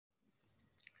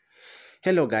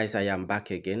Hello guys, I am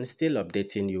back again, still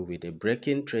updating you with the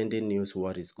breaking trending news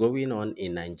what is going on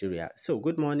in Nigeria. So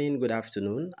good morning, good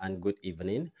afternoon, and good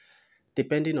evening,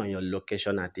 depending on your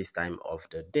location at this time of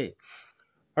the day.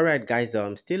 All right, guys,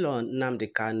 still on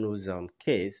Nnamdi Kanu's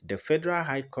case, the Federal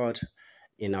High Court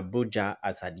in Abuja,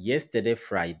 as at yesterday,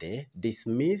 Friday,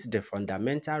 dismissed the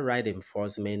fundamental right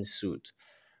enforcement suit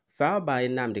filed by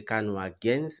Nnamdi Kanu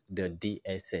against the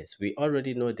DSS. We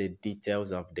already know the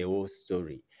details of the whole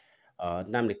story.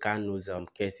 Nnamdi Kanu's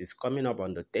case is coming up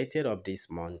on the 30th of this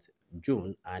month,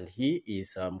 June, and he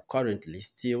is currently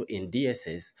still in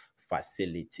DSS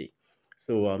facility.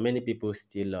 So many people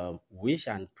still wish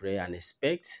and pray and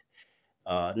expect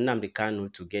Nnamdi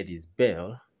Kanu to get his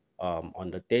bail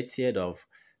on the 30th of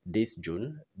this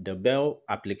June. The bail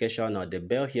application or the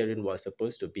bail hearing was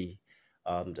supposed to be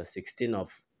the 16th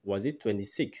of, was it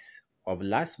 26th of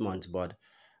last month, but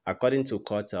according to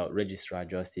court registrar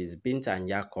Justice Bintan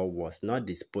Yako was not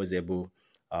disposable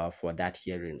for that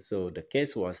hearing. So the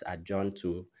case was adjourned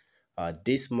to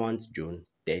this month, June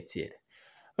 30th.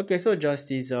 Okay, so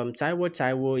Justice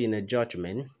Taiwo in a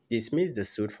judgment dismissed the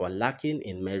suit for lacking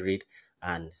in merit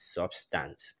and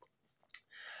substance.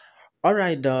 All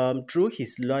right, through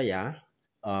his lawyer,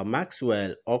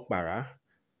 Maxwell Okpara,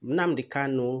 Nnamdi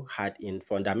Kanu had in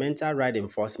fundamental right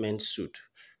enforcement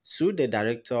sued the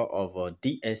director of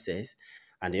DSS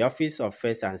and the Office of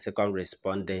First and Second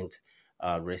Respondent,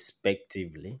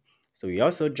 respectively. So he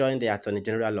also joined the Attorney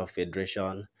General of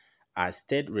Federation as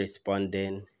state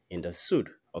respondent in the suit,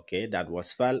 okay, that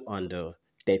was filed on the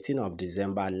 13th of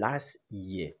December last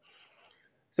year.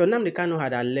 So Nnamdi Kanu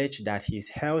had alleged that his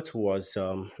health was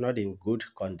not in good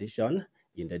condition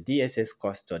in the DSS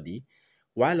custody,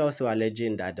 while also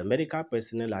alleging that the medical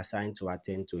personnel assigned to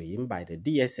attend to him by the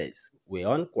DSS were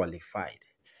unqualified.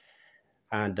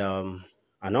 And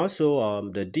also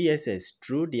the DSS,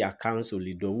 through their counsel,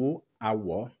 Idowu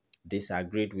Awo,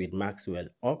 disagreed with Maxwell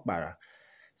Okpara.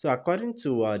 So according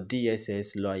to a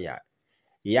DSS lawyer,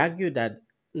 he argued that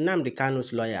Nnamdi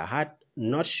Kanu's lawyer had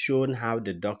not shown how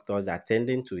the doctors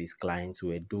attending to his clients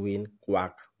were doing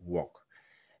quack work.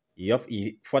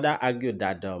 He further argued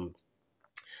that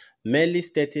merely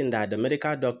stating that the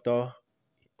medical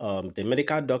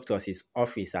doctors his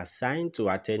office assigned to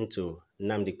attend to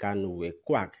Nnamdi Kanu were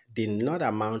quack did not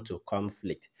amount to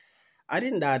conflict,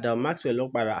 adding that Maxwell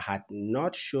Okpara had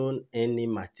not shown any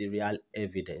material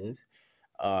evidence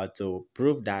to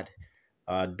prove that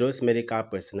those medical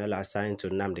personnel assigned to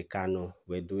Nnamdi Kanu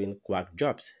were doing quack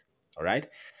jobs. All right.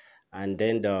 And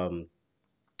then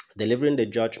delivering the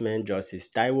judgment, Justice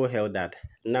Taiwo held that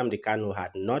Nnamdi Kanu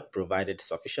had not provided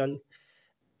sufficient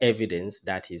evidence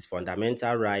that his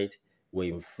fundamental right were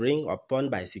infringed upon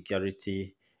by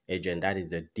security agent, that is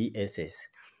the DSS,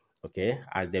 okay,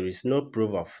 as there is no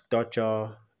proof of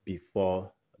torture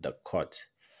before the court.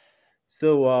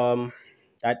 So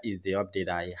that is the update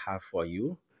I have for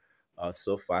you.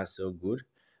 So far, so good.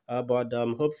 But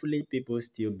hopefully, people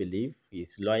still believe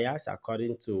his lawyers,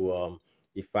 according to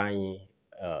Ifeanyi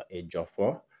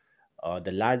Ejiofor.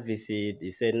 The last visit,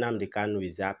 he said Nnamdi Kanu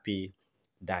is happy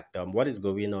that what is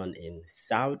going on in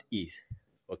Southeast,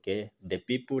 okay, the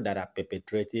people that are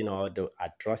perpetrating all the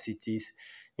atrocities,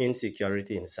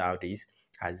 insecurity in Southeast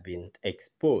has been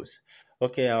exposed.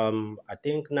 Okay, I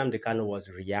think Nnamdi Kanu was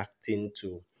reacting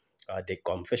to the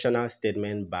confessional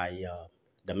statement by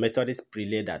the Methodist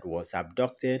prelate that was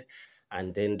abducted,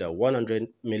 and then the 100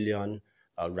 million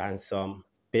ransom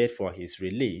paid for his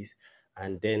release,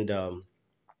 and then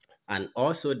and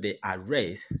also the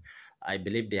arrest, I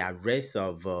believe the arrest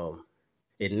of a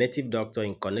native doctor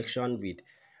in connection with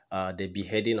the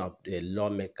beheading of the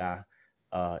lawmaker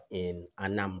in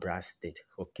Anambra State.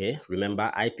 Okay,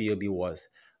 remember IPOB was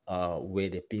where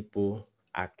the people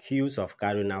accused of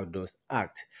carrying out those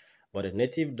acts, but the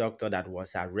native doctor that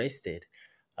was arrested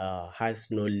has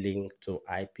no link to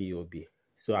IPOB.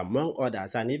 So among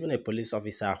others, and even a police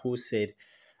officer who said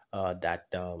that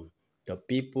the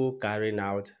people carrying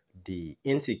out the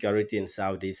insecurity in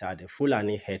Saudis are the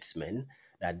Fulani headsmen,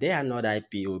 that they are not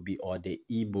IPOB or the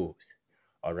Igbos,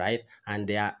 all right? And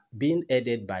they are being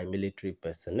aided by military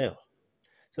personnel.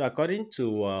 So according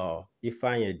to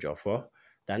Ifeanyi Ejiofor,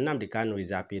 that Nnamdi Kanu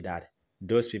is happy that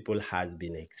those people has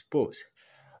been exposed.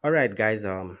 All right, guys,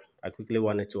 I quickly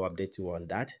wanted to update you on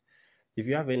that. If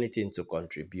you have anything to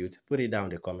contribute, put it down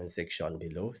in the comment section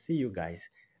below. See you guys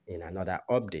in another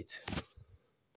update.